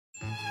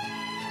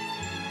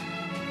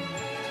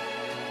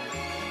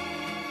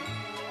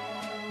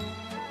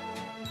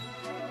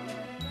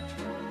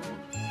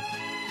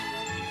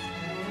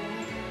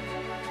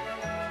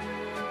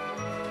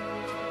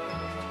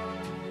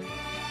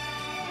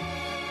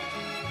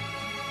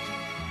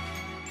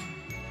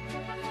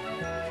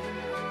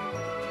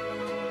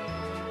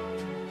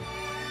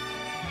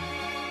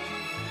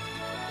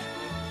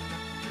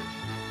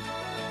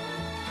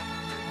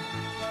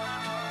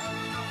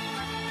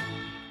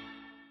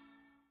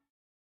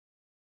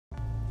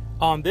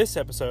On this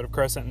episode of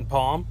Crescent and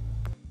Palm,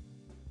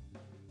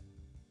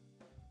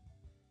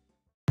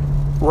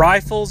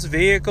 rifles,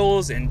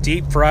 vehicles, and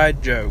deep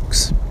fried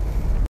jokes.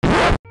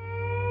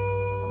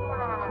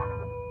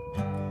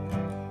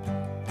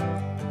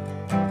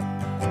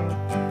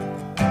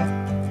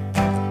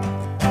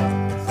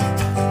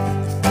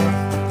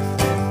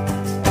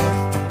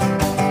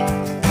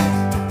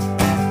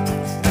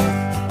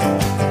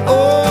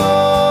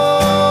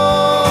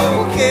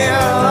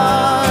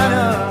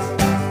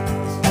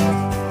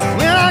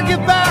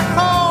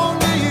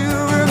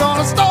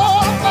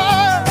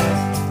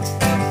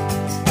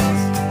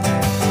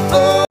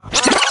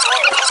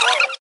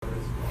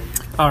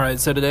 Alright,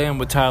 so today I'm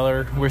with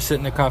Tyler. We're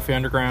sitting at Coffee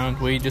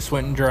Underground. We just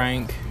went and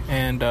drank,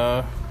 and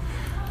I'm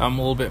a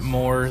little bit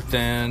more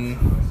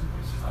than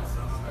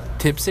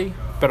tipsy,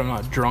 but I'm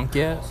not drunk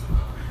yet.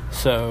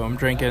 So I'm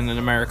drinking an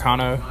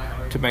Americano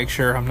to make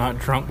sure I'm not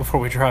drunk before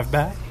we drive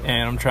back,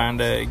 and I'm trying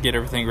to get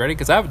everything ready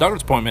because I have a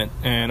doctor's appointment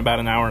in about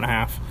an hour and a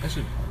half. That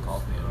should be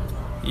coffee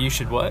in it. You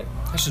should what?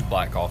 That's just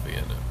black coffee in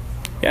it.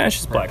 Yeah, it's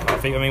just black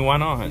coffee. I mean, why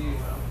not?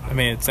 I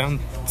mean, it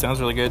sounds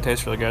really good. It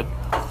tastes really good.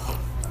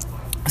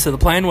 So the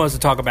plan was to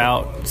talk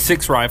about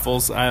 6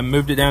 rifles. I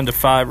moved it down to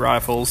 5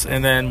 rifles,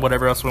 and then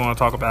whatever else we want to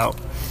talk about.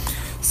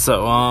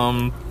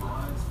 So,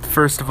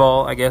 first of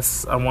all, I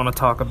guess I want to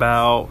talk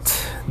about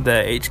the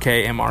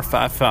HK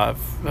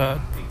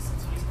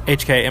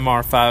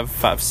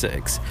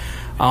MR556.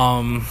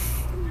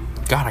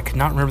 God, I could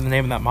not remember the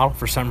name of that model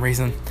for some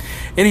reason.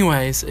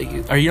 Anyways,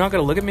 are you not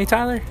going to look at me,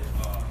 Tyler?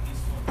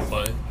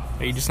 What?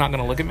 Are you just not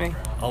going to look at me?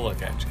 I'll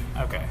look at you.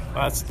 Okay,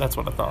 well, that's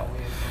what I thought.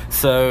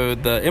 So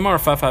the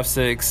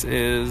MR556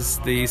 is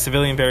the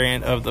civilian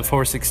variant of the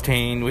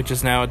 416, which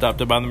is now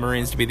adopted by the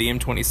Marines to be the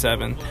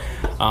M27.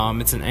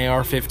 It's an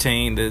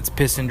AR-15 that's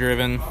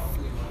piston-driven.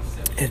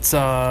 It's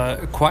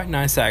quite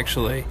nice,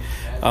 actually.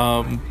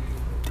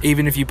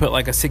 Even if you put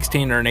like a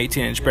 16 or an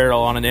 18-inch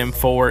barrel on an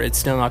M4, it's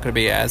still not going to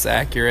be as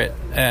accurate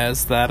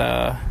as that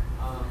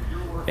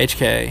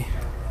HK.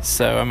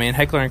 So, I mean,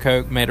 Heckler &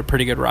 Koch made a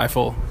pretty good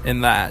rifle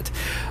in that.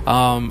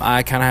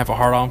 I kind of have a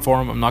hard-on for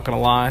them, I'm not going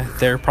to lie.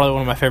 They're probably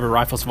one of my favorite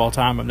rifles of all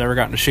time. I've never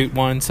gotten to shoot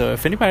one, so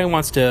if anybody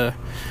wants to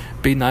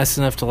be nice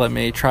enough to let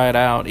me try it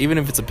out, even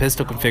if it's a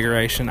pistol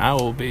configuration, I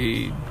will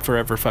be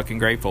forever fucking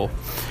grateful.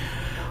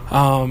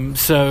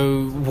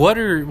 So, what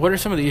are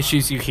some of the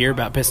issues you hear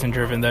about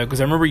piston-driven, though?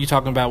 Because I remember you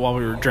talking about while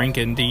we were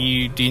drinking. Do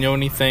you know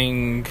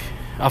anything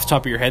off the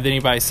top of your head that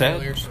anybody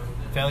said?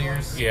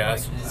 Failures? Yeah,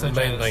 that's the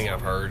main thing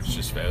I've heard is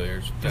just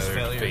failures. Just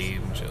failures. failures.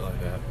 Feed and shit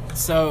like that.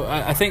 So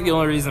I think the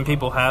only reason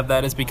people have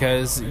that is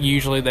because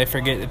usually they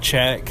forget to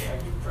check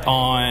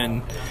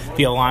on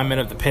the alignment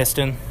of the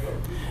piston.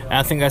 And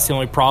I think that's the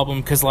only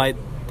problem because like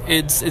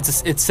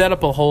it's set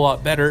up a whole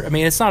lot better. I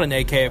mean, it's not an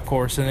AK, of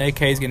course, and an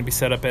AK is going to be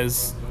set up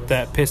as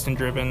that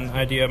piston-driven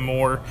idea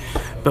more.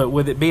 But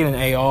with it being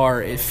an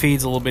AR, it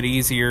feeds a little bit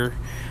easier.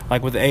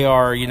 Like with the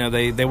AR, you know,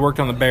 they worked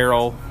on the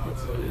barrel.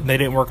 They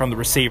didn't work on the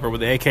receiver.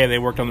 With the AK, they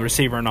worked on the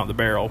receiver and not the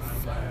barrel.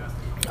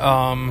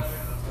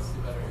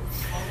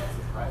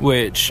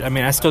 Which, I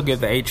mean, I still give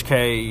the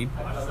HK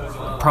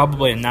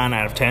probably a 9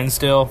 out of 10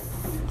 still.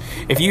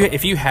 If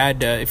you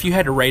had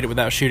to rate it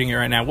without shooting it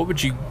right now, what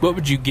would you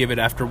give it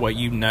after what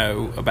you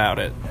know about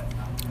it?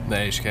 The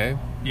HK?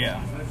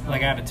 Yeah,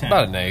 like out of 10.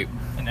 About an 8.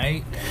 An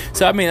 8.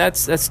 So I mean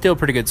that's still a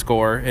pretty good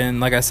score. And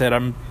like I said,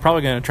 I'm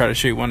probably going to try to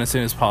shoot one as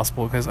soon as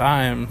possible because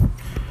I'm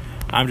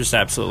just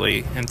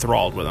absolutely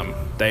enthralled with them.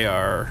 They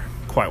are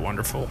quite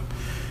wonderful.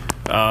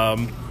 So I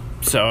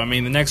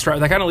mean the next that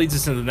kind of leads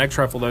us into the next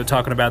rifle though,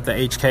 talking about the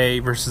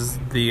HK versus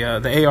the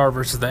AR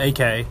versus the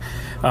AK,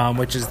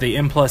 which is the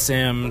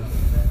M+M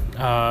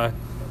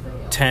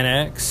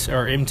 10X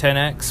or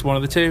M10X, one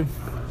of the two.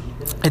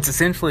 It's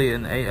essentially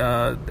an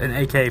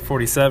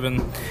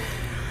AK-47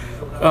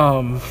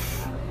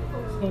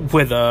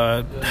 with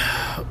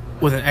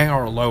an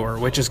AR lower,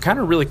 which is kind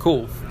of really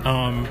cool.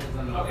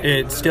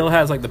 It still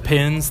has like the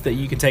pins that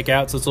you can take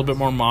out, so it's a little bit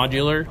more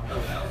modular.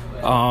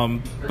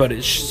 But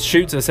it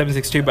shoots a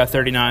 7.62 by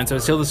 39, so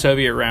it's still the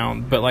Soviet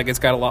round, but like it's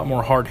got a lot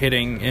more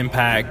hard-hitting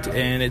impact,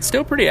 and it's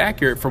still pretty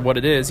accurate for what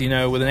it is. You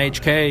know, with an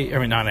HK, I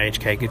mean not an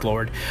HK, good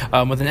lord,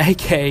 with an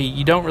AK,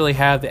 you don't really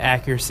have the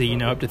accuracy, you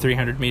know, up to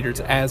 300 meters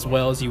as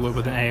well as you would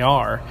with an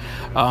AR.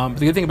 But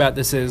the good thing about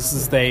this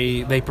is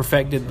they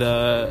perfected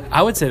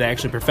I would say they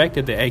actually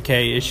perfected the AK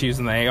issues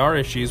and the AR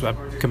issues by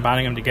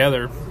combining them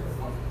together,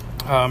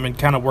 and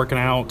kind of working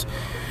out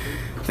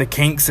the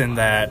kinks in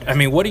that. I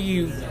mean, what do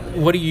you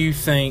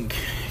think?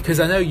 Because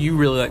I know you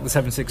really like the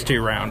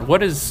 7.62 round.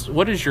 What is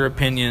your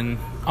opinion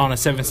on a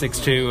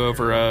 7.62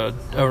 over a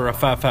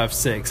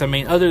 5.56? I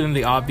mean, other than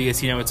the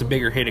obvious, you know, it's a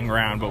bigger hitting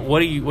round. But what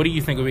do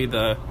you think would be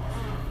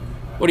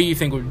what do you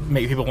think would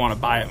make people want to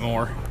buy it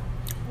more?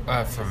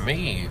 For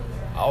me,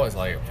 I always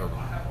like it for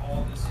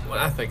when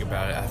I think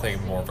about it. I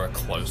think more of a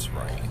close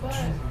range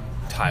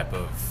type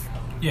of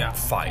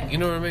fight. You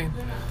know what I mean?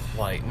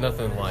 Like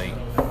nothing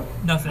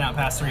out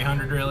past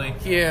 300, really.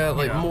 Yeah,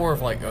 like more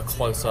of like a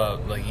close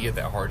up. Like you get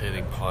that hard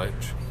hitting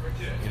punch.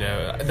 You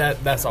know,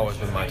 that's always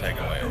been my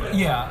takeaway on it.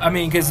 Yeah, I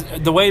mean, because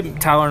the way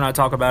Tyler and I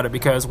talk about it,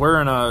 because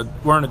we're in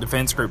a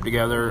defense group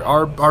together.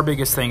 Our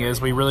biggest thing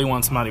is we really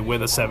want somebody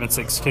with a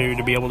 7.62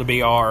 to be able to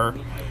be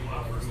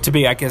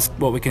I guess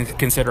what we can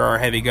consider our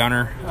heavy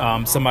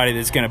gunner. Somebody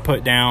that's going to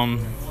put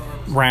down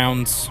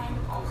rounds,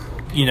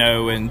 you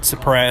know, and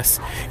suppress,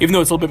 even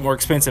though it's a little bit more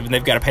expensive and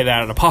they've got to pay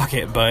that out of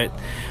pocket. But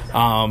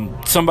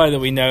somebody that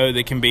we know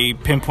that can be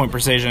pinpoint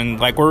precision.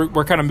 Like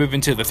we're kind of moving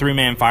to the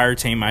 3-man fire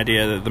team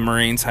idea that the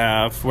Marines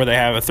have, where they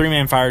have a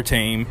 3-man fire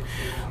team.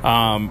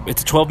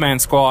 It's a 12-man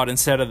squad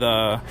instead of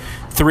the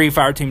 3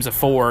 fire teams of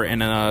 4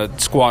 and a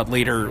squad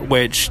leader,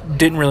 which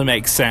didn't really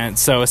make sense.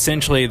 So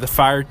essentially, the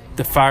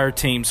fire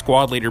team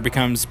squad leader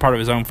becomes part of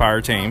his own fire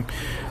team.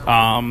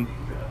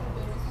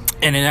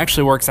 And it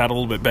actually works out a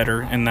little bit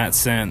better in that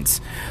sense,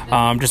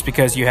 just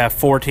because you have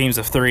 4 teams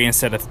of 3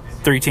 instead of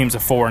 3 teams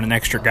of 4 and an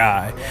extra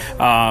guy.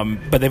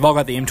 But they've all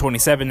got the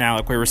M27 now,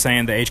 like we were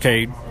saying, the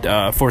HK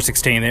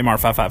 416, the MR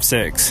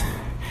 556.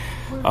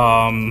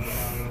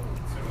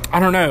 I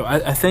don't know.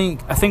 I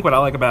think what I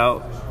like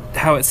about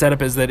how it's set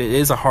up is that it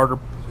is a harder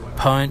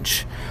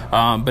punch,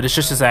 but it's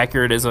just as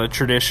accurate as a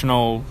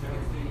traditional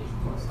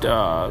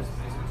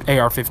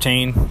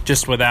AR-15,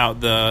 just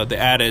without the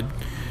added.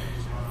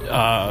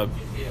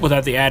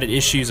 Without the added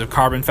issues of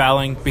carbon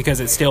fouling, because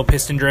it's still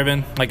piston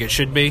driven like it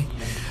should be.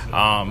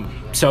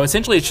 So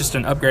essentially it's just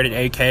an upgraded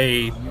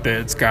AK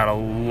that's got a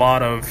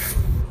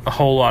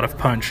whole lot of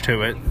punch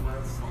to it.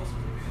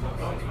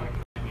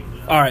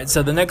 Alright,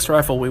 so the next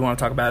rifle we want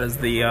to talk about is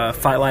the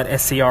Fightlight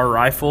SCR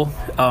rifle.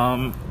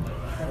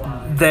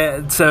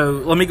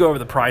 So let me go over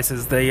the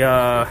prices. The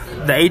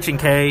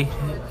H&K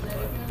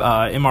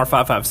MR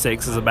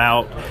 556 is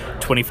about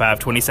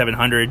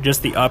 $2,700.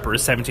 Just the upper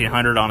is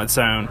 $1,700 on its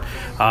own.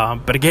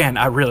 But again,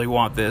 I really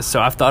want this,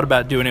 so I've thought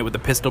about doing it with the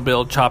pistol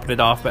build, chopping it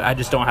off, but I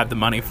just don't have the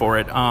money for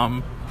it.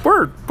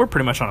 We're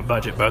pretty much on a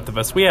budget, both of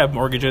us. We have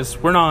mortgages.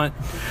 We're not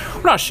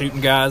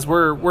shooting guys.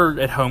 We're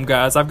at home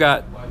guys. I've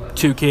got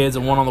 2 kids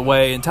and 1 on the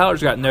way, and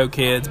Tyler's got no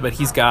kids, but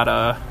he's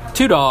got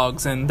 2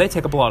 dogs, and they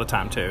take up a lot of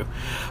time too.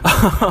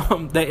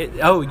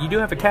 You do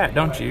have a cat,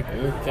 don't you?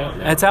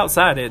 It's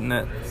outside, isn't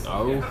it?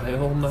 Oh,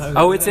 hell no.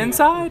 Oh, it's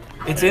inside?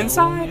 It's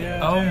inside?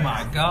 Yeah. Oh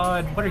my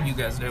God. What are you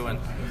guys doing?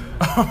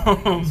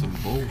 Some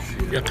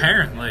bullshit.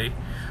 Apparently.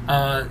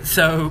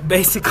 So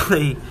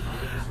basically,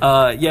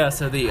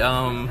 so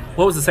the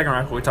what was the second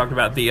rifle we talked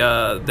about? The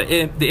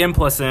M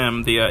plus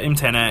M, the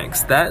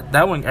M10X.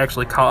 That one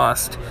actually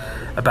cost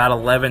about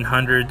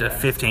 $1,100 to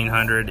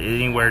 $1,500,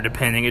 anywhere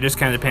depending. It just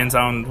kind of depends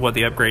on what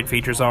the upgrade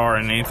features are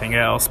and anything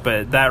else.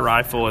 But that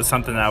rifle is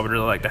something that I would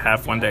really like to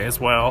have one day as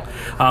well.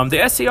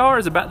 The SCR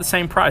is about the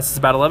same price. It's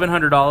about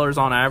 $1,100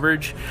 on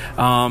average.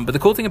 But the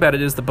cool thing about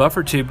it is the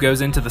buffer tube goes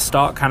into the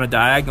stock kind of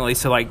diagonally,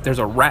 so like there's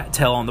a rat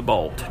tail on the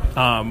bolt,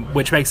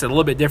 which makes it a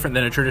little bit different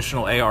than a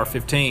traditional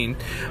AR-15.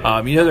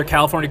 They're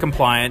California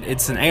compliant.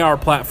 It's an AR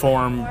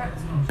platform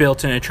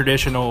built in a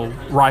traditional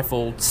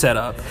rifle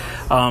setup.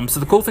 So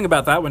the cool thing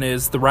about that one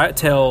is the rat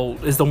tail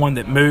is the one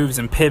that moves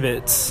and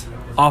pivots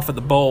off of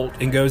the bolt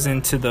and goes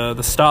into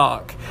the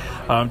stock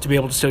to be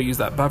able to still use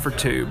that buffer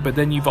tube. But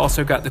then you've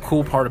also got the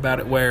cool part about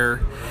it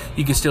where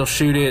you can still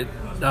shoot it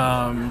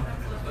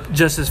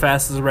just as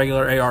fast as a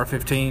regular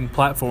AR-15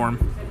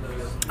 platform.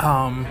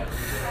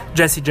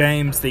 Jesse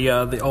James,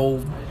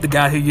 the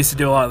guy who used to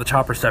do a lot of the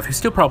chopper stuff, he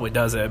still probably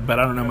does it, but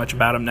I don't know much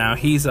about him now.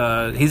 He's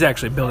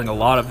actually building a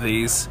lot of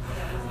these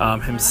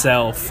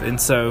himself,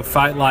 and so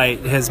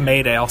Fightlight has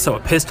made also a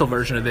pistol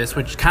version of this,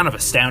 which kind of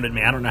astounded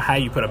me. I don't know how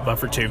you put a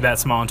buffer tube that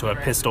small into a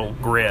pistol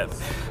grip.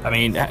 I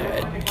mean,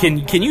 can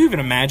you even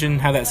imagine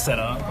how that's set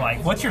up?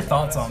 Like, what's your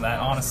thoughts on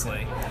that,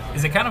 honestly?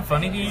 Is it kind of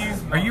funny to you?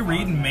 Are you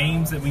reading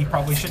memes that we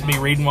probably shouldn't be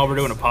reading while we're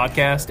doing a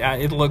podcast?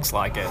 It looks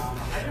like it.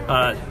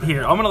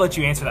 Here, I'm going to let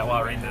you answer that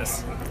while I read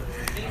this.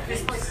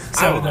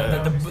 So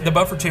the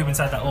buffer tube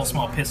inside that little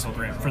small pistol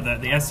grip for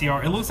the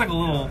SCR, it looks like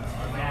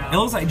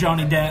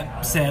Johnny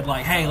Depp said,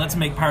 like, hey, let's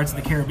make Pirates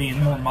of the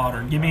Caribbean more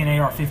modern. Give me an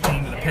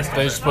AR-15 with a pistol.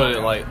 They just put it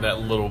like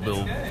that little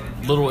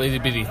itty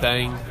bitty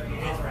thing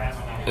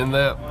in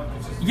that.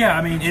 Yeah,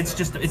 I mean,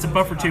 it's a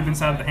buffer tube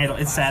inside of the handle.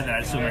 It's sad that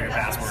I still know your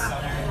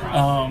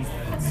password.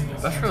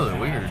 That's really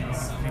weird.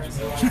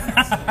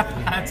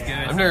 That's good.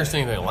 I've never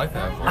seen anything like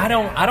that before.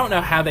 I don't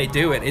know how they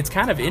do it. It's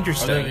kind of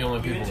interesting. Are they the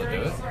only people that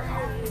do it?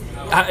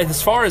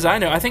 As far as I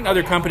know, I think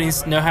other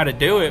companies know how to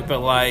do it, but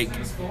like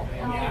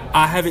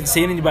I haven't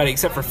seen anybody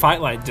except for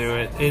Fightlight do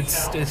it.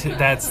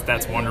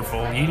 That's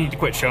wonderful. You need to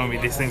quit showing me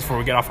these things before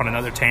we get off on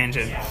another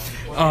tangent.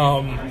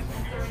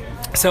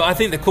 So I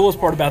think the coolest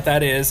part about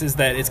that is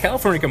that it's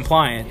California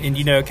compliant, and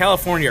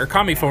California, or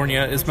California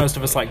as most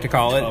of us like to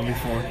call it,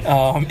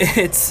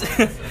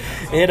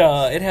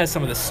 it has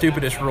some of the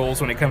stupidest rules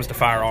when it comes to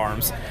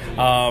firearms.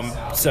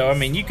 So I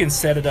mean, you can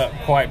set it up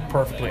quite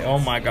perfectly. Oh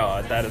my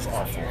God, that is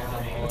awful.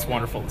 It's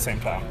wonderful at the same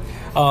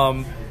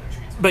time.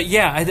 But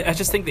yeah, I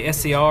just think the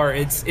SCR,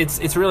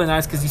 it's really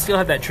nice because you still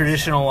have that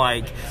traditional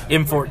like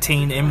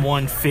M14,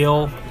 M1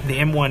 feel, the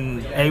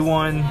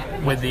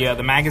M1A1 with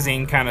the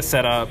magazine kind of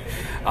setup.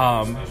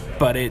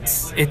 But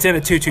it's in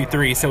a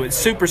 223, so it's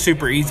super,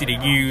 super easy to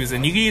use,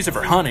 and you can use it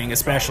for hunting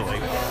especially.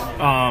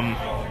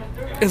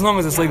 As long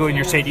as it's legal in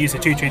your state to use a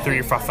 223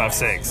 or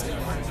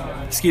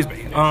 5.56. Excuse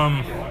me.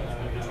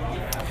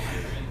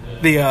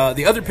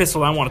 The other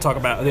pistol I want to talk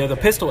about, the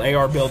pistol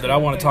AR build that I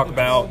want to talk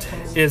about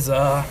is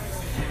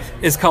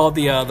called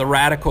the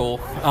Radical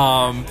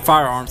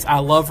firearms. I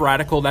love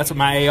Radical. That's what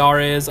my AR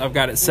is. I've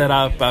got it set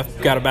up.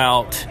 I've got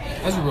about.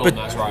 That's a real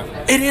nice rifle.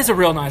 It is a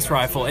real nice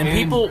rifle, and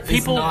people.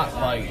 It's not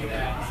like.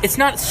 It's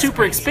not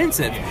super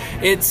expensive.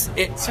 It's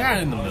kind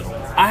of in the middle.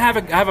 I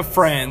have a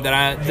friend that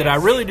I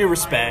really do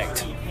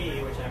respect,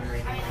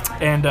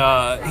 and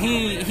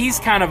he's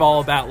kind of all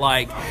about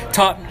like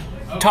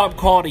top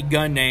quality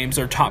gun names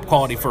are top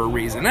quality for a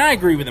reason, and I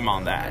agree with him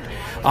on that.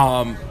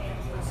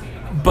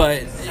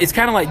 But it's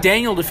kind of like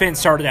Daniel Defense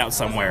started out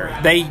somewhere.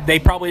 They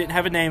probably didn't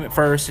have a name at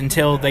first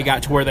until they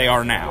got to where they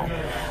are now.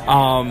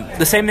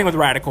 The same thing with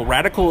Radical.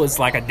 Radical is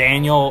like a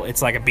Daniel.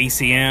 It's like a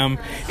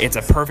BCM. It's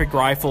a perfect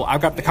rifle.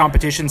 I've got the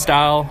competition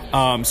style.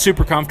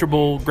 Super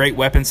comfortable, great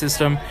weapon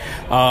system.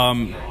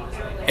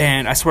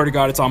 And I swear to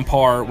God, it's on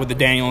par with the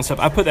Daniel and stuff.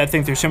 I put that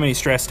thing through so many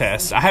stress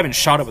tests. I haven't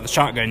shot it with a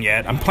shotgun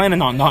yet. I'm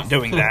planning on not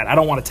doing that. I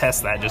don't want to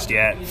test that just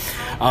yet.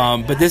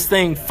 But this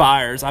thing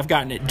fires. I've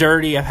gotten it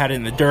dirty. I've had it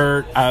in the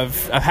dirt. I've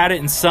had it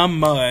in some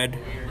mud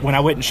when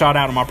I went and shot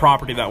out on my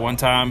property that one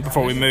time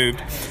before we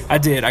moved. I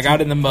did. I got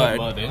it in the mud.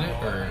 Mud in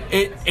it, or?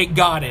 It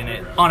got in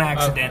it on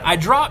accident. I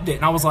dropped it,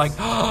 and I was like,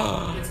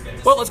 oh,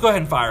 well, let's go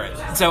ahead and fire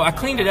it. So I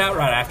cleaned it out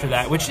right after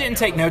that, which didn't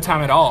take no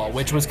time at all,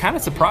 which was kind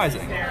of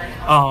surprising.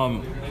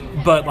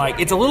 But like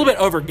it's a little bit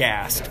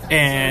overgassed,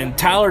 and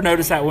Tyler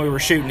noticed that when we were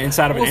shooting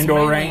inside of an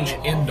indoor range.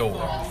 Indoor.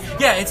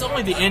 Yeah, it's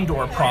only the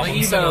indoor problem.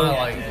 Like,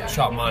 I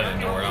shot mine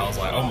indoor, and I was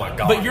like, oh my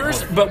God.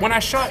 But when I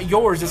shot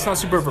yours, it's not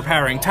super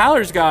overpowering.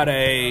 Tyler's got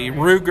a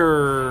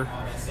Ruger.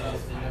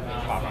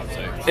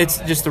 5.56. It's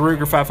just the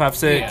Ruger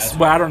 5.56. Yeah,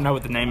 well, I don't know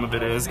what the name of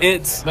it is.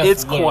 It's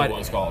quite. What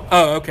it's called.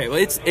 Oh, okay. Well,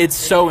 it's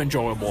so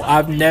enjoyable.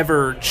 I've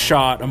never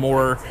shot a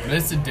more.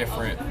 It's a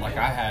different. Like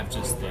I have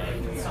just the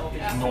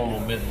normal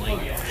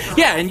mid-length.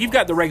 Yeah, and you've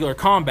got the regular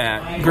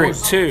combat grip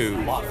too.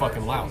 A lot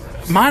fucking louder.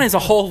 Mine is a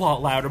whole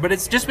lot louder, but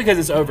it's just because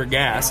it's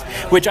overgassed,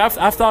 which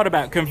I've thought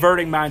about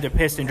converting mine to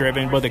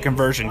piston-driven with a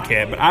conversion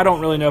kit, but I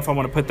don't really know if I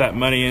want to put that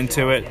money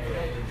into it.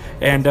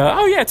 And,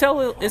 oh yeah,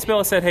 tell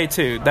Isabella said hey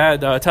too.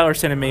 That Tyler's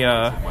sending me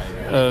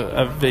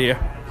a video.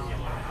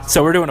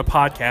 So we're doing a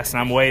podcast,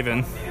 and I'm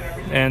waving.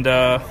 And,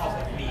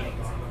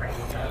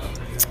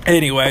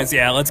 anyways,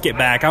 yeah, let's get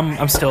back.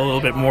 I'm still a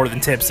little bit more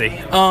than tipsy.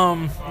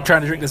 I'm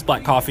trying to drink this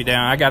black coffee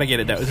down. I gotta get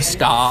it down.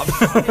 Stop.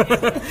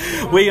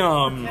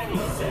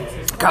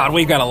 God,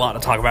 we've got a lot to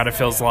talk about, it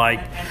feels like.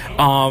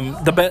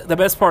 The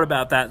best part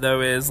about that,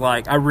 though, is,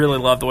 like, I really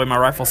love the way my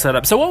rifle's set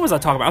up. So what was I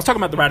talking about? I was talking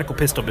about the Radical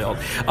pistol build.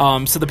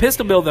 So the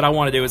pistol build that I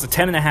want to do is a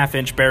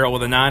 10.5-inch barrel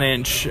with a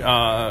 9-inch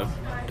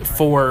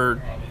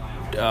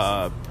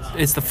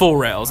it's the full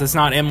rails. It's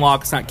not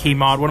M-LOK. It's not key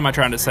mod. What am I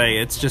trying to say?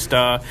 It's just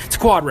it's a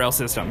quad rail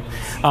system.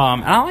 And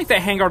I like that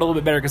handguard a little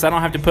bit better because I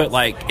don't have to put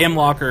like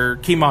M-LOK or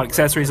key mod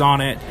accessories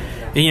on it.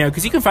 You know,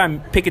 because you can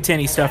find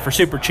Picatinny stuff for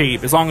super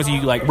cheap as long as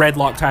you like red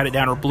lock tied it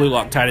down or blue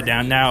lock tied it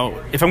down. Now,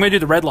 if I'm going to do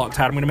the red lock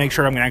tied, I'm going to make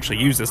sure I'm going to actually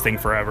use this thing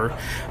forever.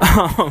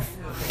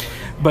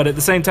 But at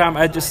the same time,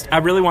 I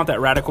really want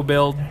that Radical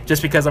build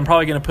just because I'm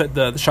probably going to put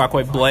the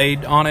Shockwave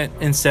blade on it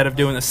instead of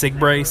doing the SIG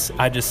brace.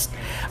 I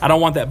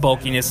don't want that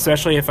bulkiness,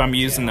 especially if I'm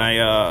using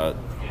a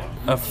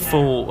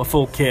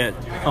full kit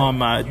on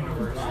my,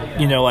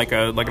 you know, like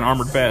an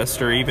armored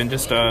vest or even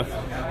just a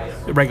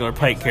regular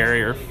plate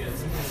carrier.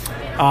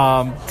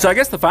 So I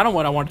guess the final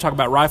one I want to talk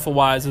about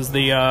rifle-wise is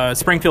the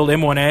Springfield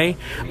M1A.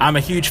 I'm a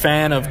huge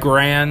fan of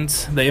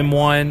Garand's, the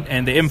M1,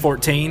 and the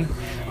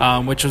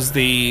M14, which was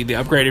the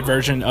upgraded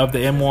version of the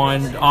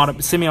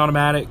M1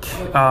 semi-automatic.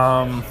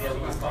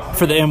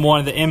 For the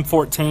M1, the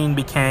M14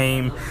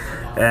 became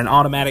an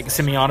automatic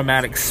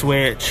semi-automatic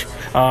switch,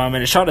 and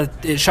it shot a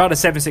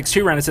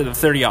 7.62 round instead of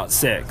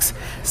 30-06.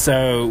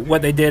 So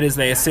what they did is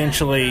they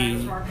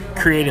essentially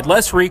created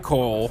less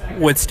recoil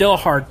with still a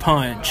hard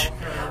punch,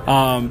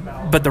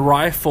 but the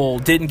rifle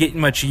didn't get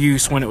much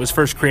use when it was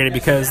first created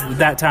because at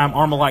that time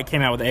Armalite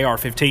came out with the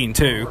AR-15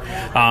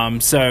 too.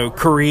 So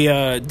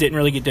Korea didn't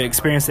really get to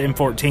experience the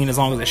M14 as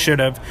long as it should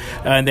have,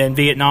 and then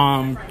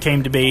Vietnam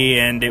came to be,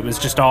 and it was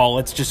just all,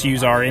 let's just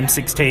use our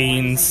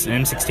M16s,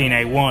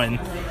 M16A1.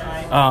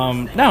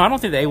 No, I don't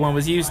think the A1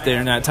 was used there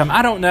in that time.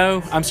 I don't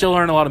know. I'm still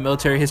learning a lot of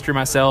military history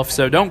myself,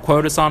 so don't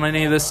quote us on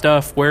any of this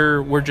stuff.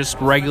 We're just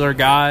regular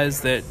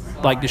guys that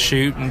like to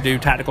shoot and do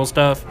tactical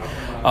stuff.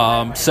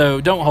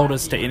 So don't hold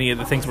us to any of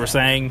the things we're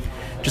saying.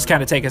 Just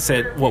kind of take us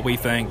at what we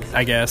think,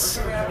 I guess,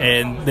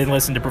 and then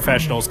listen to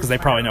professionals because they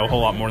probably know a whole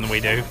lot more than we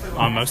do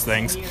on most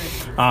things.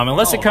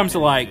 Unless it comes to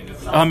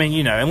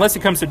unless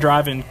it comes to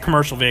driving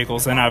commercial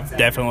vehicles, then I've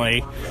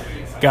definitely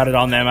got it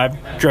on them. I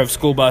drove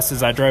school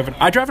buses. I drive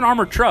an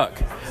armored truck.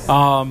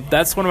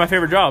 That's one of my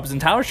favorite jobs.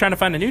 And Tyler's trying to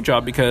find a new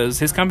job because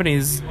his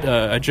company's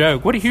a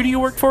joke. Who do you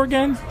work for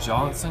again?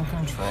 Johnson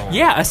Control.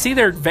 Yeah, I see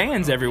their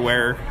vans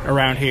everywhere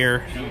around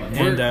here.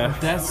 And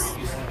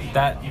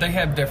they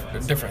have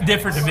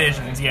different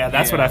divisions. Yeah,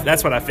 that's what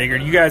I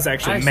figured. You guys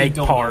actually make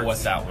don't parts. know what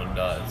that one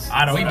does.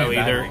 I don't know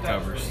either.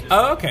 Covers.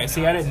 Oh, okay.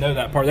 See, I didn't know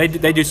that part.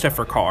 They do stuff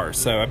for cars,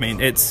 so I mean,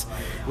 it's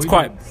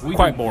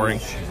quite boring.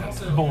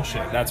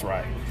 Bullshit. That's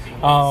right.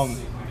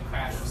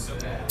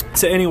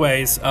 So,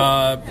 anyways,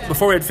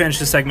 before we had finished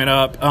this segment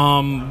up,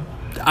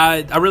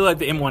 I really like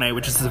the M1A,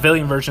 which is the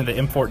civilian version of the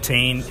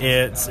M14.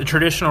 It's a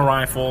traditional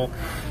rifle.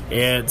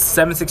 It's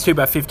 7.62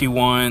 by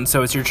 51,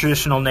 so it's your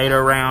traditional NATO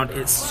round.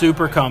 It's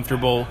super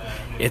comfortable.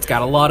 It's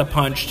got a lot of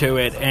punch to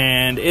it,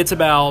 and it's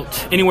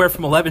about anywhere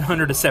from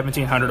 $1,100 to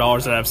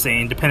 $1,700 that I've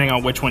seen, depending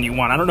on which one you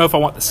want. I don't know if I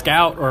want the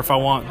Scout or if I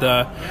want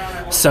the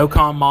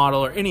SOCOM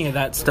model or any of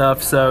that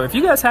stuff. So if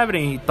you guys have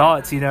any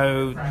thoughts,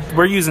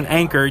 we're using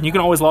Anchor, and you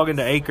can always log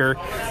into Anchor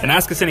and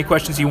ask us any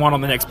questions you want on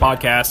the next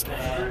podcast.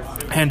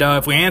 And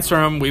if we answer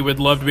them, we would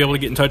love to be able to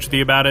get in touch with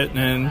you about it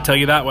and tell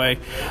you that way.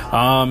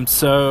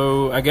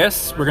 So I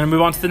guess we're going to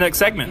move on to the next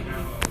segment.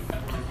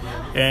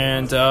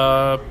 And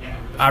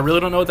I really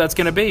don't know what that's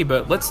going to be,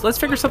 but let's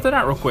figure something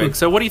out real quick.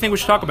 So what do you think we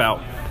should talk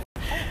about?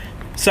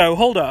 So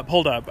hold up.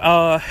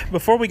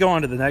 Before we go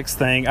on to the next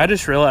thing, I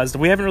just realized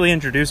we haven't really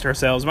introduced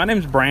ourselves. My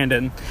name's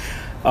Brandon.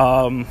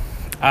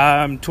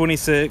 I'm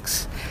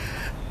 26.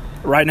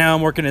 Right now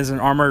I'm working as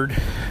an armored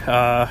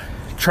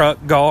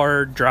truck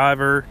guard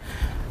driver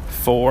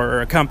for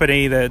a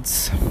company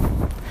that's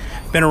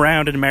been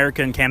around in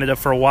America and Canada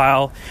for a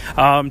while.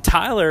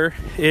 Tyler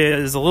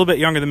is a little bit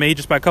younger than me,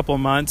 just by a couple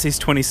of months. He's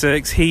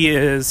 26. He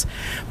is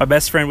my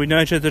best friend. We've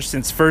known each other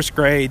since first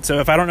grade. So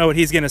if I don't know what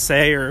he's going to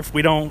say, or if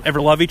we don't ever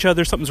love each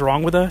other, something's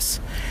wrong with us.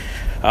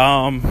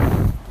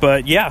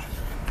 But yeah.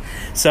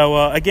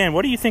 So again,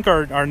 what do you think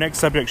our next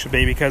subject should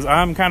be? Because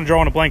I'm kind of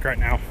drawing a blank right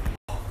now.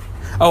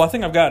 Oh, I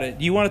think I've got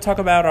it. You want to talk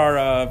about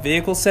our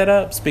vehicle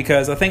setups?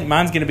 Because I think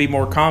mine's going to be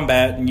more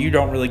combat, and you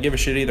don't really give a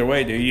shit either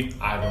way, do you?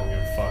 I don't give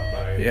a fuck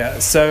about it. Yeah,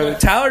 so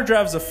Tyler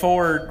drives a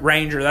Ford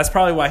Ranger. That's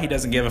probably why he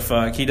doesn't give a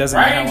fuck. He doesn't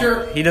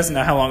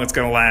know how long it's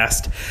going to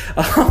last.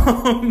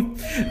 I'm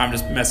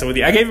just messing with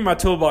you. I gave him my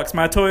toolbox.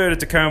 My Toyota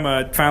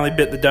Tacoma finally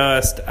bit the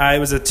dust. It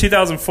was a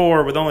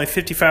 2004 with only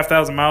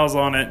 55,000 miles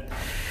on it.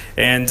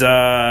 And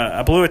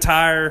I blew a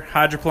tire,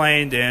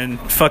 hydroplaned, and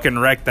fucking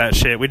wrecked that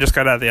shit. We just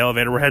got out of the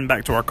elevator. We're heading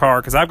back to our car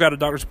because I've got a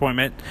doctor's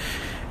appointment.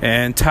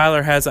 And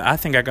Tyler has I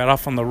think I got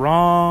off on the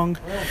wrong.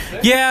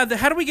 Yeah,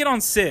 how do we get on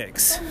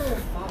 6?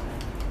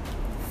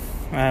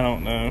 I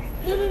don't know.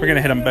 We're going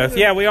to hit them both.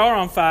 Yeah, we are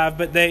on 5,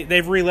 but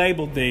they've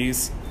relabeled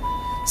these.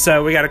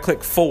 So we got to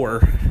click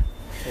 4.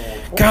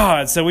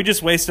 God, so we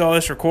just wasted all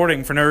this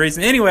recording for no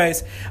reason.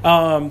 Anyways,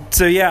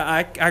 so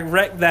yeah, I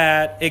wrecked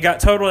that. It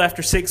got totaled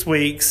after 6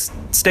 weeks.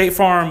 State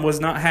Farm was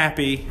not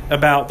happy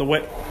about the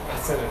way. I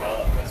set it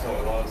up. That's what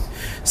it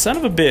was. Son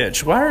of a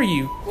bitch. Why are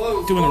you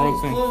doing the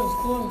wrong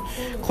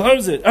thing?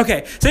 Close it.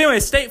 Okay. So anyway,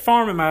 State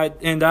Farm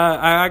and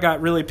I got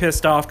really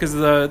pissed off because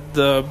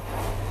the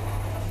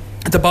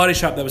body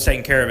shop that was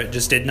taking care of it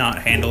just did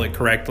not handle it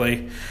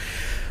correctly.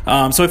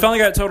 So we finally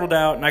got it totaled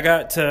out, and I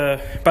got to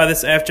buy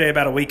this FJ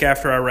about a week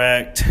after I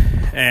wrecked.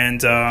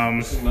 And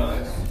Nice.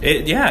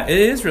 it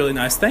is really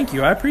nice. Thank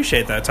you. I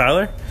appreciate that,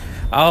 Tyler.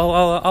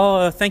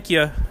 I'll thank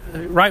you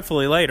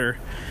rightfully later,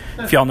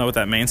 if y'all know what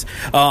that means.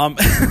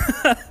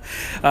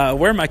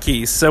 Where are my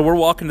keys? So we're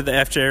walking to the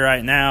FJ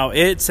right now.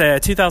 It's a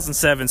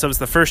 2007, so it's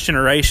the first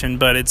generation,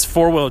 but it's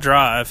 4-wheel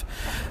drive,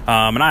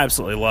 and I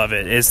absolutely love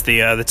it. It's the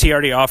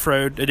TRD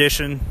Off-Road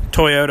Edition.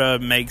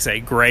 Toyota makes a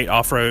great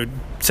off-road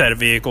set of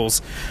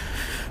vehicles.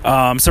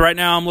 So right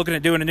now I'm looking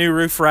at doing a new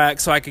roof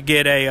rack so I could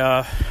get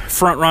a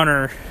front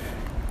runner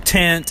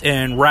tent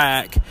and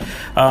rack,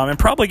 and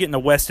probably getting a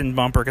Weston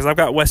bumper because I've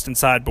got Weston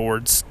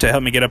sideboards to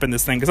help me get up in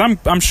this thing because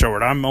I'm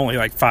short. I'm only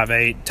like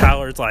 5'8".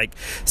 Tyler's like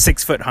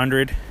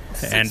 6'100".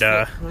 And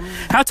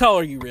how tall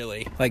are you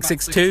really? Like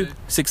 6'2",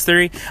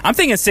 6'3"? I'm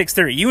thinking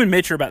 6'3". You and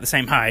Mitch are about the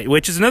same height,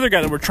 which is another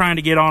guy that we're trying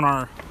to get on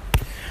our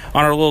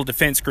little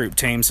defense group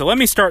team. So let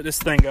me start this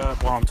thing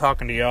up while I'm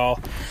talking to y'all.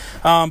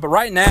 But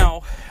right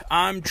now,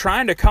 I'm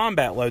trying to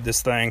combat load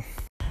this thing.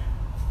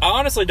 I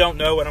honestly don't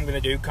know what I'm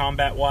going to do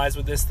combat-wise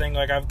with this thing.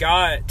 Like, I've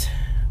got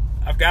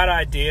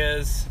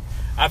ideas.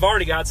 I've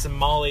already got some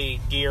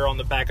Molly gear on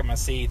the back of my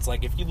seats.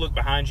 Like, if you look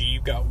behind you,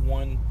 you've got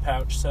one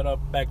pouch set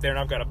up back there, and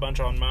I've got a bunch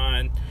on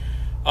mine.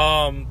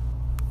 I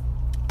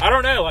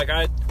don't know. Like,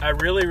 I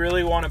really,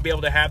 really want to be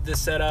able to have this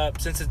set up.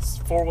 Since it's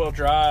 4-wheel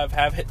drive,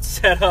 have it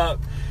set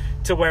up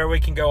to where we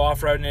can go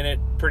off-roading in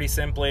it pretty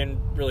simply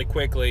and really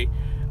quickly.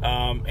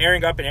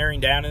 Airing up and airing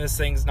down in this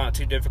thing's not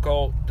too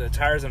difficult. The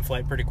tires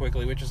inflate pretty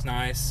quickly, which is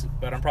nice,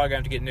 but I'm probably going to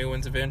have to get new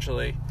ones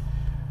eventually.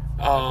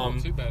 Not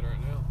too bad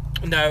right now.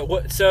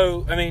 No,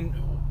 so, I mean,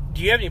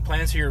 do you have any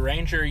plans for your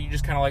Ranger, or you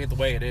just kind of like it the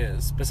way it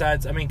is?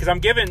 Besides, I mean, because I'm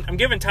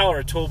giving Tyler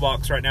a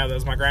toolbox right now that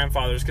was my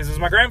grandfather's, because it was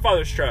my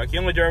grandfather's truck. He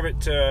only drove it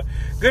to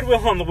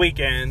Goodwill on the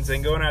weekends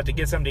and going out to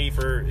get something to eat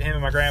for him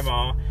and my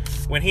grandma.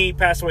 When he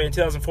passed away in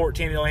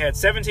 2014, it only had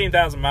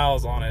 17,000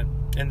 miles on it,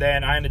 and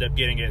then I ended up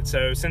getting it.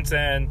 So since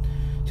then,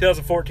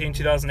 2014,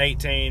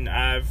 2018,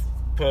 I've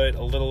put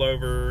a little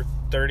over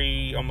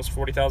 30, almost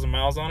 40,000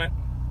 miles on it.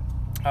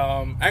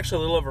 Actually,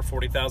 a little over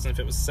 40,000 if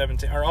it was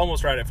 17, or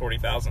almost right at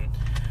 40,000.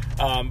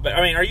 But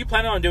I mean, are you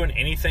planning on doing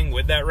anything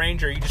with that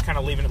Ranger, or are you just kind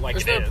of leaving it like it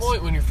is? There's no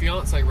point when your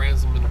fiance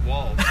rams them in the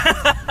wall.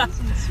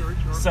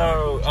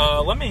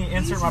 So, let me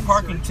insert my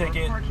parking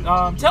ticket.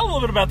 Tell a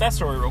little bit about that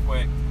story real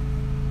quick.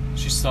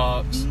 She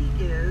stops.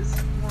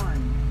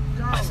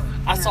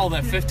 I saw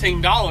that $15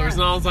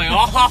 and I was like,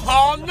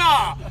 oh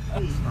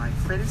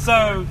no!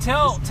 So,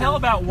 tell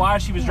about why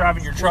she was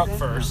driving your truck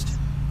first.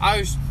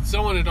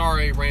 Someone had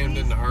already rammed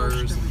into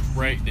hers and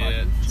wrecked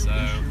it, so.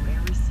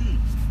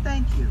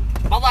 Thank you.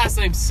 My last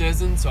name's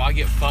Sizzin, so I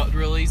get fucked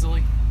real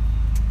easily.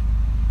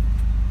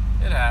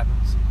 It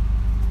happens.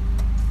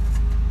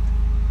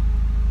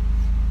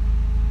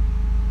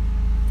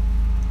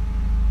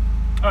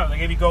 Oh, they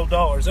gave you gold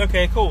dollars.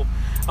 Okay, cool.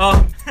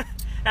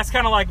 That's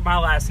kind of like my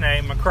last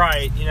name,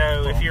 McCrite. You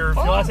know, if your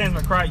last name's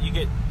McCrite, you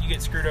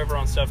get screwed over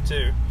on stuff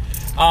too.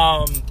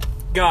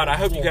 God, I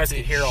hope you guys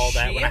could hear all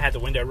that when I had the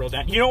window rolled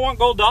down. You don't want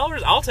gold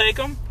dollars? I'll take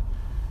them.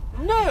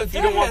 No, if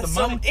you don't want the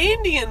money. Some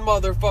Indian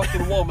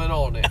motherfucking woman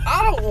on it.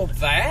 I don't want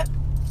that.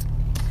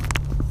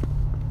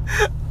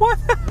 What?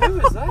 Who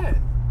is that?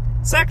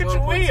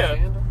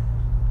 Sacagawea.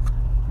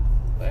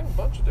 They have a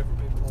bunch of different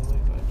people on these,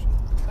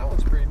 actually. That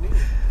one's pretty neat.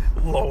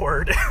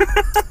 Lord.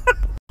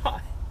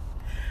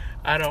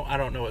 I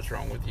don't know what's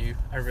wrong with you.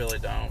 I really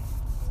don't.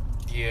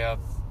 Yeah,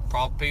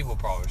 people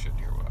probably shouldn't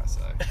hear what I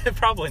say.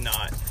 Probably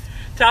not.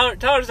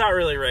 Tyler's not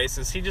really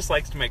racist. He just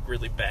likes to make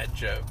really bad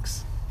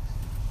jokes.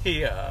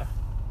 Yeah.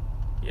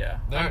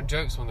 They aren't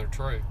jokes when they're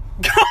true.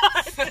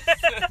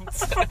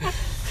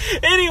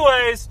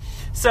 Anyways,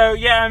 so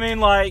yeah, I mean,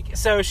 like,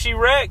 so she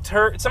wrecked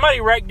her.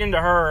 Somebody wrecked into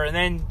her, and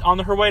then on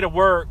her way to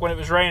work when it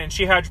was raining,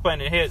 she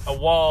hydroplaned and hit a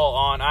wall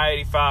on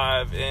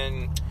I-85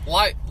 in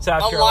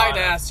South Carolina. A light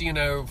ass,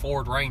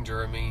 Ford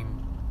Ranger. I mean,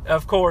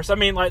 of course. I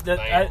mean, like,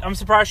 I'm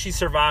surprised she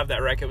survived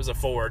that wreck. It was a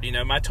Ford.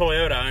 My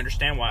Toyota, I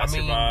understand why I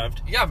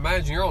survived. Yeah,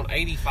 imagine you're on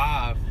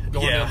 85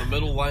 going down the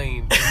middle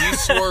lane, and you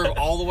swerve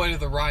all the way to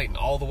the right and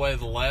all the way to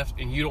the left,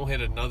 and you don't hit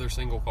another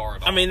single car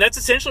at all. I mean, that's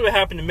essentially what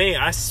happened to me.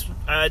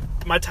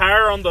 My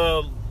tire on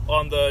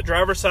the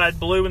driver's side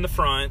blew in the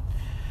front.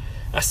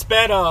 I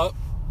sped up,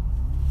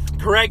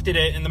 corrected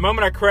it, and the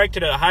moment I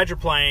corrected it, I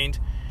hydroplaned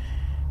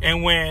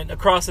and went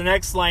across the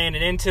next lane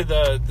and into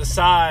the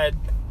side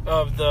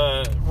of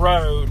the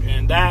road,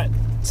 and that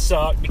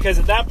sucked because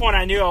at that point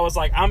I knew I was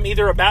like, I'm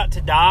either about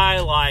to die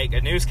like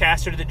a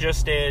newscaster that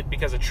just did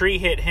because a tree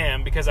hit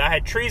him, because I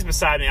had trees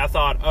beside me. I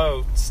thought,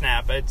 oh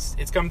snap, it's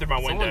coming through my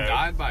window. Someone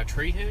died by a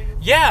tree hitting him?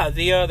 Yeah,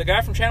 the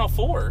guy from Channel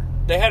 4.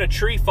 They had a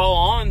tree fall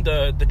on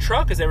the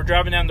truck as they were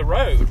driving down the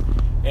road,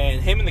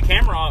 and him and the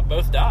camera op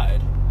both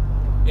died.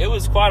 It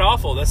was quite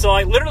awful. So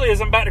like literally as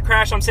I'm about to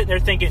crash, I'm sitting there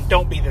thinking,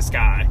 don't be this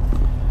guy.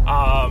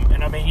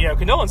 And I mean,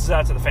 condolences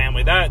out to the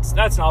family. That's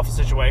an awful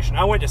situation.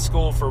 I went to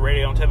school for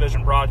radio and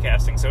television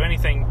broadcasting, so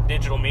anything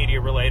digital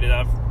media related,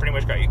 I've pretty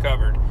much got you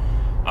covered.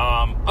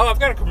 I've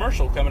got a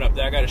commercial coming up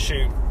that I got to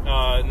shoot in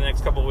the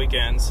next couple of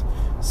weekends.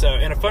 So,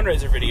 in a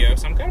fundraiser video.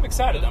 So I'm kind of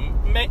excited.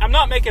 I'm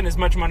not making as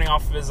much money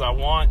off of it as I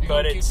want,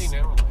 but it's.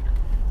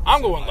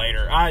 I'm going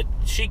later.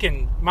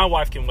 My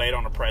wife can wait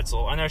on a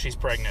pretzel. I know she's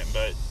pregnant,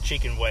 but she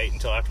can wait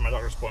until after my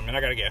doctor's appointment.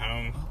 I got to get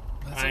home.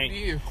 That's up to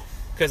you.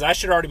 Because I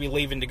should already be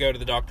leaving to go to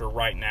the doctor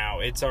right now.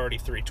 It's already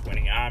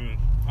 3:20. I'm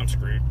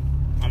screwed.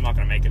 I'm not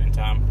going to make it in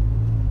time.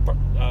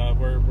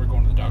 We're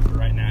going to the doctor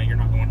right now. You're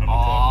not going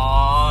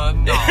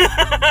home.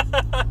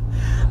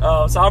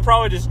 No. So I'll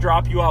probably just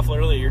drop you off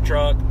literally at your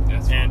truck,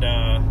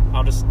 and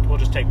we'll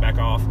just take back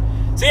off.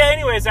 So yeah.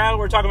 Anyways, now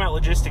we're talking about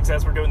logistics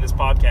as we're doing this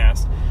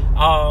podcast.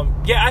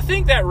 I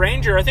think that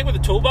Ranger. I think with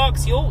the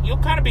toolbox, you'll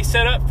kind of be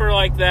set up for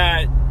like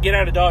that get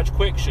out of Dodge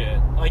quick shit.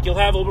 Like you'll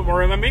have a little bit more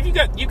room. I mean, you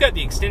got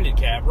the extended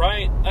cab,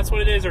 right? That's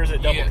what it is, or is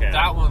it double cab?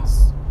 That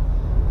one's.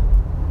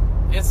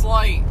 It's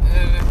like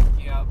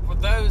for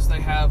those they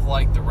have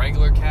like the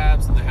regular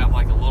cabs and they have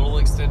like a little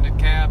extended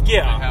cab.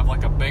 Yeah. They have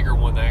like a bigger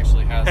one that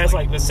actually has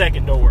like the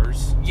second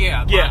doors.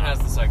 Yeah. Mine has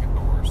the second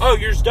doors. Oh,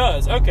 yours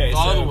does. Okay. The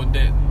other one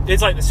didn't.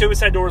 It's like the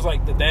suicide doors,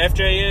 like the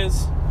FJ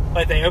is.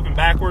 Like they open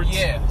backwards.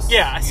 Yes.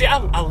 Yeah. See, I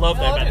love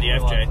that about the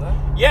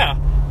FJ. Yeah.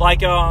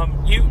 Like a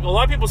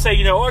lot of people say,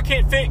 I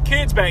can't fit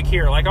kids back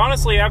here. Like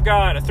honestly, I've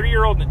got a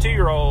 3-year-old and a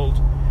 2-year-old,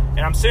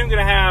 and I'm soon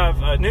gonna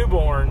have a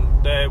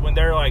newborn that when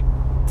they're like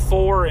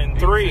 4 and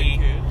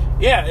 3.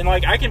 Yeah, and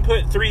like I can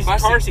put 3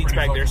 car seats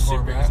back there.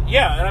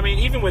 Yeah, and I mean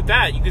even with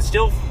that, you can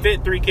still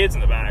fit 3 kids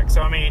in the back.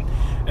 So I mean,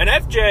 an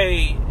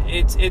FJ,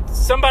 it's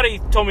somebody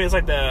told me it's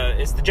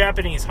the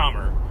Japanese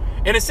Hummer.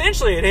 And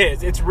essentially it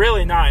is. It's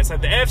really nice.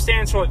 Like the F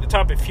stands for like the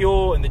top of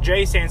fuel, and the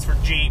J stands for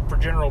Jeep, for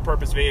general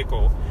purpose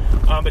vehicle.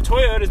 But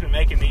Toyota's been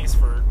making these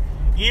for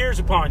years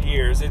upon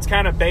years. It's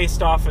kind of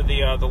based off of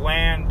the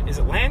Land. Is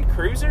it Land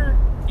Cruiser?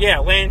 Yeah,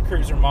 Land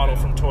Cruiser model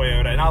from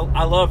Toyota, and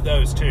I love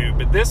those too.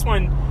 But this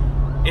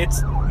one,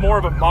 it's more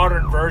of a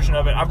modern version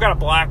of it. I've got a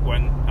black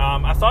one.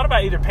 I thought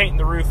about either painting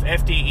the roof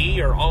FDE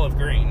or olive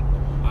green.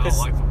 I don't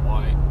like the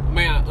white.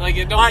 Man, like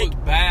it don't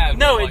look bad.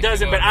 No, like, it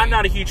doesn't. You know but I'm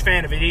not a huge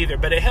fan of it either.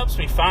 But it helps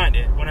me find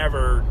it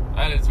whenever.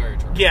 That is very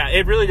true. Yeah,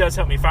 it really does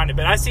help me find it.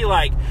 But I see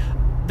like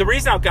the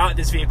reason I got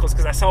this vehicle is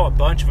because I saw a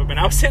bunch of them, and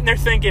I was sitting there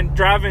thinking,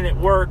 driving at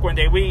work one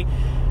day.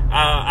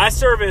 I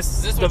service.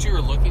 Is this what you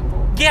were looking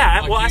for?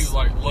 Yeah, like you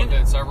looked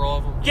at several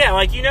of them. Yeah,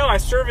 like I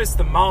service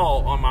the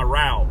mall on my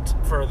route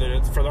for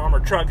the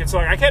armored truck, and so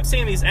like I kept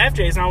seeing these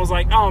FJs, and I was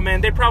like, oh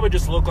man, they probably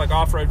just look like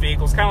off-road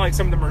vehicles, kind of like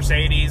some of the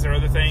Mercedes or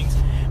other things,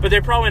 but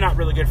they're probably not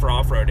really good for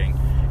off-roading.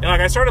 And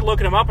like I started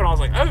looking them up, and I was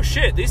like, oh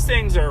shit, these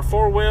things are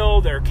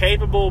 4-wheel, they're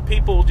capable.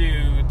 People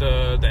do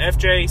the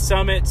FJ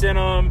Summits in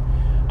them.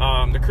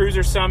 The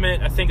Cruiser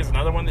Summit, I think, is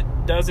another one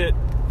that does it.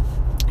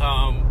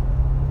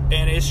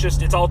 And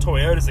it's all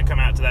Toyotas that come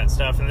out to that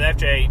stuff. And the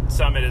FJ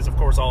Summit is, of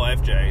course, all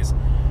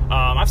FJs.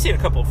 I've seen a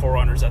couple of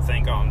 4Runners, I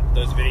think, on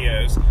those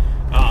videos.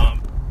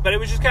 But it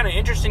was just kind of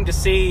interesting to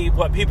see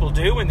what people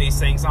do in these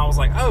things. And I was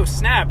like, oh,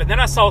 snap. And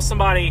then I saw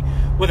somebody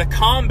with a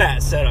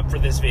combat setup for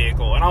this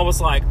vehicle. And I was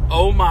like,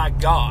 oh, my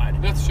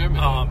God. That's show me.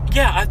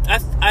 Yeah,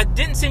 I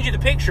didn't send you the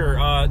picture.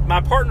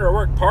 My partner at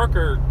work,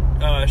 Parker,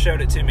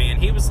 showed it to me.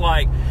 And he was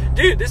like,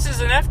 dude, this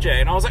is an FJ.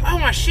 And I was like, oh,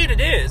 my shit,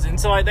 it is. And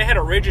so they had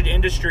a Rigid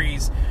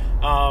Industries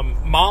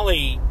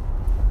Molly,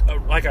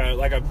 like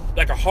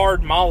a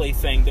hard Molly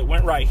thing that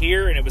went right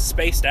here, and it was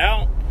spaced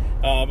out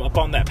up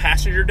on that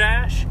passenger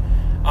dash,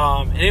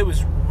 and it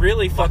was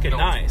really fucking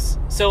nice.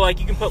 So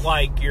like you can put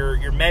like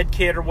your med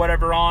kit or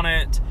whatever on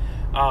it,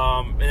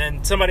 and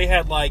then somebody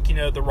had like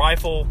the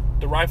rifle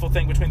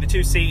thing between the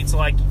two seats.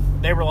 Like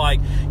they were like,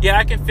 yeah,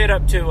 I can fit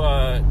up to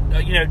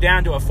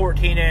down to a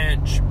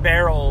 14-inch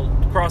barrel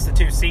across the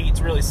two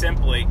seats really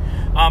simply.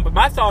 But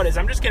my thought is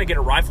I'm just going to get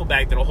a rifle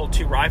bag that'll hold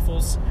 2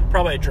 rifles,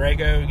 probably a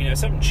Drago,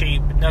 something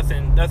cheap,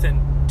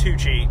 nothing too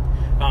cheap.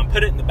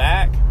 Put it in the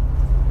back,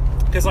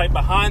 because like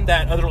behind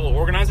that other little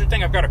organizer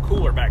thing, I've got a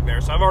cooler back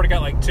there. So I've already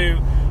got like 2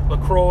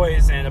 LaCroix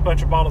and a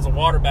bunch of bottles of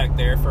water back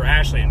there for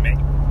Ashley and me.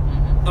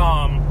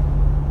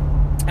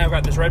 I've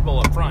got this Red Bull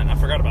up front. I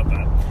forgot about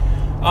that.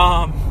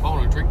 I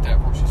want to drink that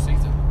before she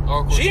sees it.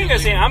 Oh, she ain't gonna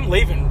see it. I'm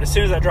leaving as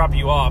soon as I drop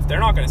you off. They're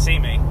not gonna see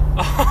me.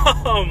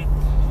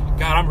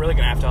 God, I'm really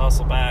gonna have to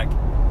hustle back.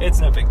 It's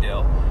no big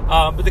deal.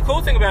 But the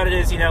cool thing about it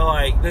is,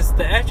 like the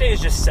FJ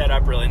is just set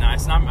up really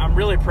nice, and I'm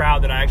really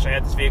proud that I actually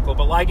had this vehicle.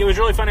 But like, it was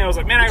really funny. I was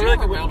like, man, I really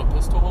could mount a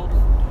pistol holder.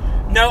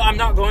 No, I'm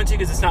not going to,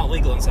 because it's not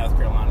legal in South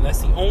Carolina. That's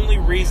the only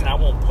reason I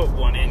won't put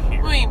one in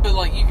here. I mean, but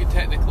like you could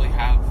technically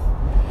have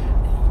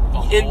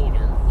a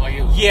holder. Like,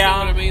 yeah, you know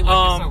what I mean?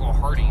 Like, it's not gonna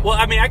hurt you. Well,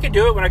 I mean, I could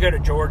do it when I go to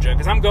Georgia,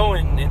 because I'm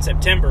going in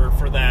September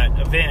for that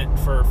event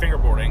for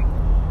fingerboarding.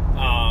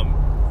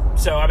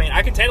 So, I mean,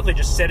 I can technically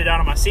just set it down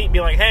on my seat and be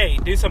like, hey,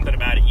 do something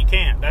about it. You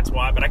can't. That's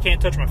why. But I can't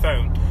touch my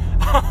phone.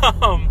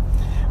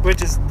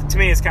 Which is, to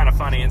me, is kind of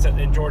funny.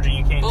 In Georgia,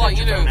 you can't touch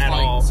your phone at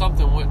all.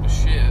 Something went to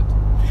shit.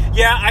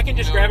 Yeah, I can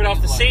just grab it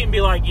off the seat and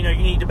be like, you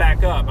need to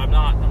back up. I'm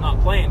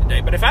not playing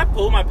today. But if I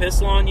pull my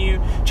pistol on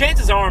you,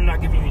 chances are I'm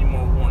not giving you any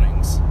more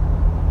warnings.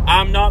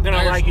 I'm not going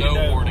to like you to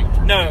know. Warning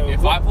for no. Me.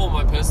 If I pull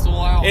my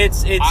pistol out,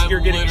 it's you're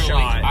getting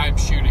shot. I'm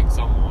shooting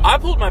someone. I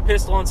pulled my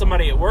pistol on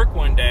somebody at work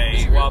one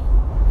day.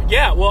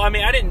 Yeah, well, I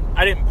mean, I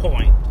didn't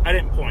point,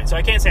 so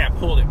I can't say I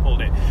pulled it.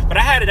 But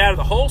I had it out of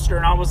the holster,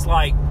 and I was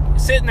like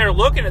sitting there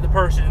looking at the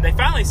person, and they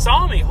finally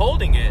saw me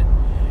holding it.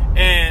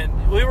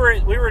 And we were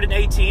at an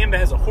ATM that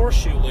has a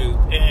horseshoe loop,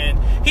 and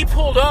he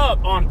pulled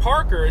up on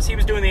Parker as he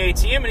was doing the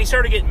ATM, and he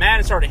started getting mad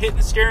and started hitting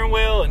the steering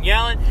wheel and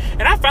yelling.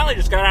 And I finally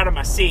just got out of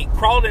my seat,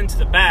 crawled into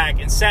the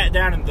back, and sat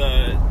down in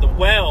the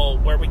well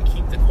where we can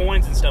keep the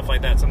coins and stuff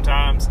like that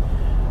sometimes,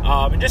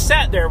 and just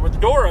sat there with the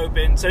door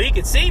open so he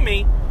could see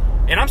me.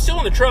 And I'm still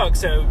in the truck,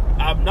 so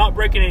I'm not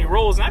breaking any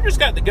rules. And I've just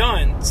got the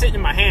gun sitting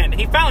in my hand. And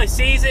he finally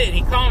sees it, and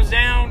he calms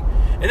down.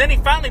 And then he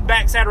finally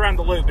backs out around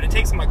the loop. And it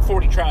takes him like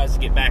 40 tries to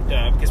get backed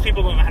up, because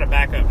people don't know how to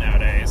back up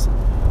nowadays.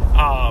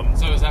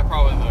 So is that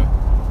probably the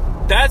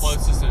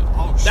closest?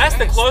 That's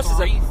the closest.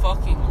 3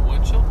 fucking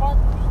windshield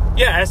wipers?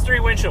 Yeah, it has 3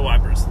 windshield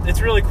wipers.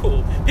 It's really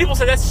cool. People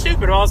say that's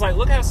stupid. I was like,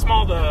 look how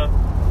small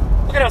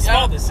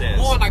this is.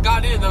 Well, when I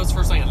got in, that was the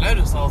first thing I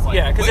noticed. I was like,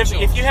 yeah, because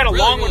if you had a really,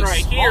 long one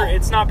right here,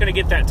 it's not going to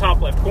get that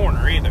top left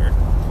corner either.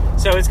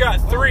 So it's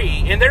got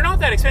 3, and they're not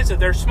that expensive.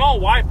 They're small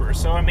wipers,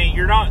 so I mean,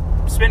 you're not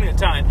spending a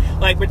ton.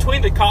 Like,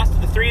 between the cost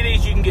of the 3 of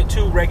these, you can get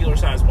 2 regular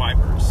size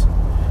wipers.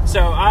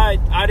 So I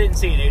didn't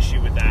see an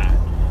issue with that.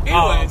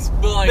 Anyways,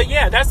 but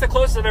yeah, that's the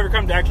closest I've ever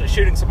come to actually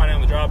shooting somebody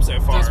on the job so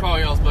far. That's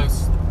probably y'all's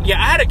most. Yeah,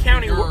 I had a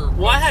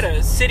I had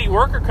a city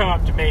worker come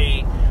up to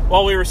me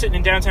while we were sitting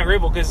in downtown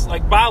Greenville, because,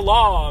 like, by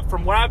law,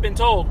 from what I've been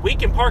told, we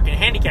can park in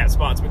handicap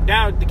spots, but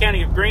now the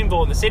county of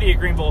Greenville and the city of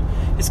Greenville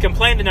has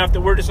complained enough that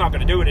we're just not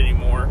going to do it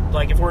anymore.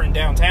 Like, if we're in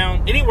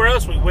downtown, anywhere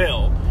else we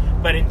will,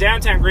 but in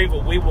downtown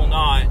Greenville, we will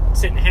not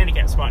sit in a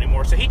handicap spot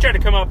anymore. So he tried to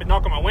come up and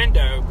knock on my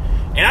window,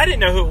 and I didn't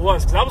know who it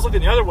was, because I was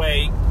looking the other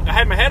way. I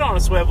had my head on a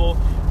swivel,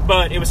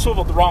 but it was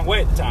swiveled the wrong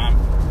way at the time.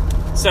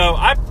 So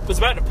I was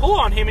about to pull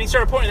on him, and he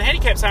started pointing at the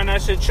handicap sign, and I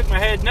shook my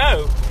head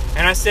no.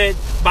 And I said,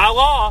 by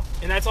law,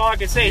 and that's all I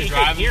could say. He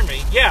couldn't hear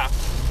me. Yeah.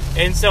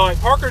 And so, like,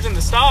 Parker's in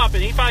the stop,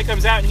 and he finally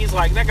comes out, and he's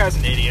like, that guy's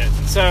an idiot.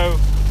 And so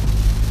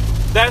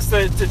that's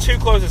the two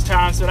closest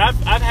times that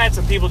I've had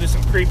some people do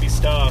some creepy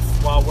stuff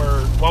while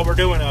we're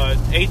doing a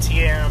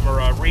ATM or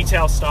a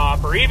retail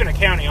stop or even a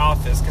county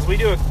office, because we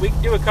do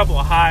a couple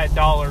of high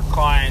dollar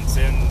clients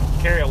and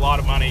carry a lot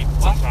of money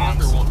sometimes. Why's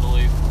Parker wanting to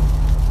leave?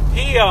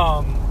 He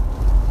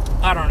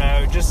I don't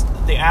know, just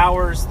the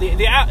hours.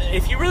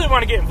 If you really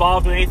want to get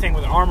involved with anything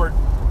with an armored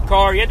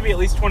car, you have to be at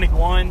least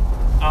 21,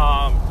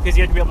 because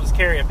you have to be able to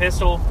carry a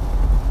pistol.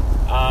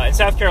 In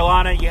South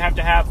Carolina, you have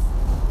to have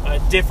a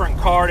different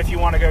card if you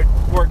want to go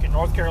work in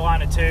North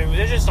Carolina too.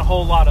 There's just a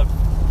whole lot of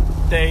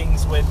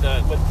things with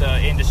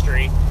the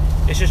industry.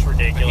 It's just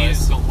ridiculous. But he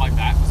just don't like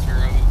the atmosphere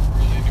of it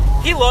really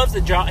anymore. He loves the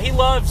job. He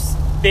loves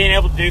being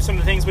able to do some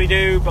of the things we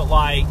do, but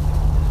like,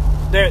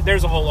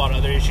 there's a whole lot of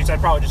other issues.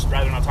 I'd probably just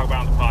rather not talk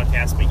about on the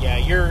podcast. But yeah,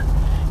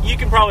 you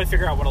can probably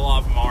figure out what a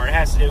lot of them are. It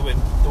has to do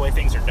with the way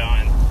things are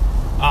done.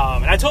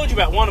 And I told you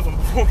about one of them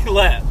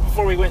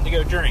before we went to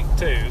go drink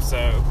too.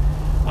 So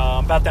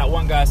about that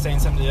one guy saying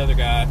something to the other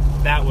guy.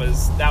 That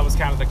was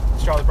kind of the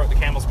straw that broke the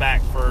camel's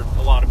back for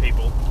a lot of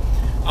people.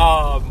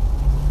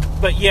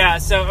 But yeah,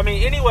 so I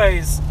mean,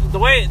 anyways, the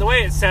way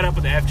it's set up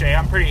with the FJ,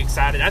 I'm pretty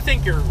excited. I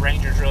think your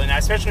Ranger's really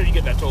nice, especially when you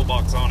get that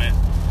toolbox on it.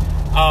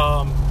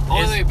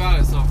 Only thing about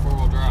it's not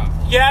 4-wheel drive.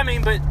 Yeah, I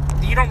mean, but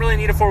you don't really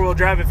need a 4-wheel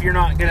drive if you're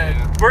not gonna.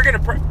 Yeah. We're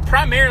gonna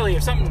primarily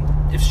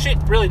if shit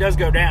really does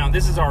go down,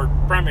 this is our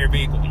primary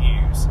vehicle to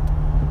use.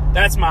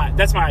 That's my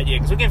idea,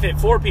 because we can fit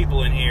 4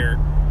 people in here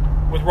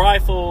with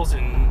rifles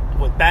and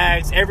with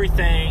bags,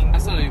 everything.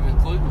 That's not even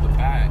including the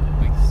bag.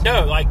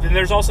 No, like then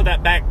there's also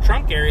that back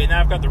trunk area, and then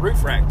I've got the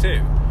roof rack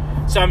too.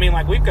 So I mean,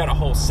 like, we've got a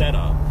whole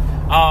setup.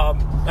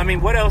 I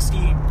mean, what else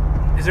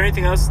is there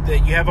anything else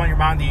that you have on your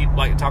mind that you'd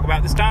like to talk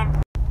about this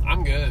time?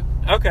 I'm good.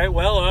 Okay,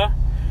 well,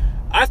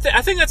 I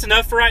think that's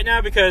enough for right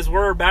now, because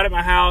we're about at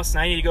my house,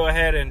 and I need to go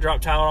ahead and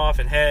drop Tyler off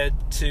and head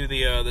to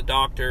the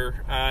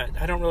doctor.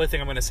 I don't really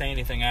think I'm going to say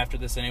anything after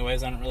this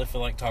anyways. I don't really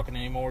feel like talking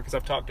anymore, because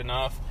I've talked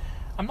enough.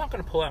 I'm not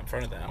going to pull out in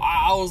front of them.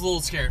 I was a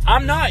little scared.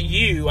 I'm not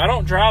you. I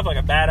don't drive like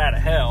a bat out of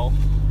hell.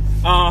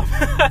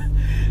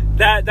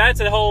 That's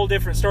a whole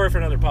different story for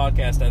another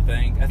podcast, I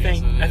think.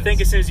 I think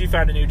as soon as you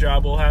find a new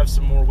job, we'll have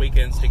some more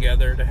weekends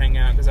together to hang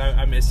out, because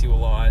I miss you a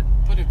lot.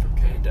 Put it for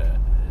Kate.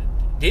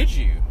 Did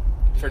you?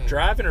 For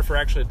driving or for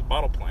actually at the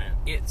bottle plant?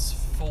 It's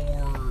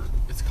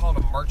called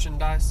a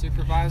merchandise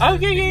supervisor. Oh,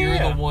 yeah. You're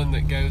the one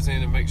that goes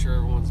in and makes sure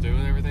everyone's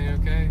doing everything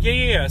okay.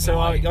 Yeah. So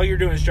all you're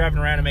doing is driving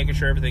around and making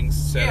sure everything's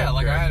set up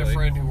correctly. I had a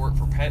friend who worked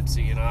for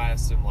Pepsi, and I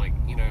asked him, like,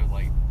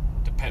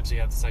 did Pepsi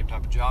have the same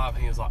type of job?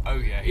 And he was like, oh,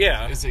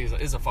 yeah.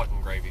 It's a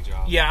fucking gravy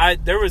job. Yeah,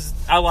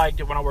 I liked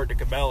it when I worked at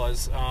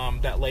Cabela's,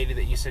 that lady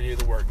that used to do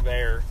the work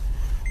there.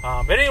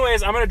 But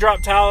anyways, I'm going to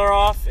drop Tyler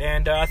off,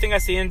 and I think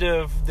that's the end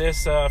of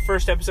this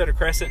first episode of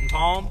Crescent and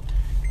Palm.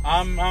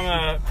 I'm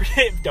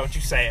don't you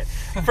say it.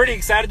 I'm pretty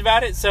excited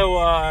about it,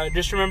 so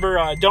just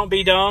remember, don't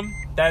be dumb.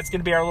 That's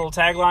going to be our little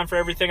tagline for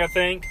everything, I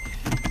think.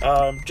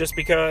 Just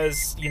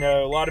because,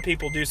 a lot of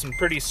people do some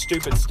pretty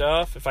stupid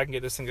stuff, if I can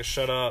get this thing to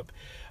shut up.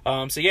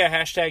 So yeah,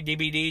 hashtag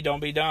DBD, don't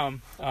be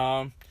dumb.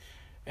 And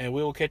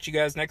we will catch you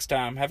guys next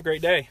time. Have a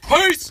great day.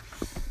 Peace!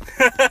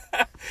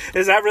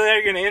 Is that really how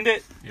you're going to end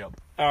it? Yep.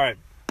 All right.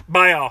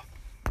 Bye, y'all.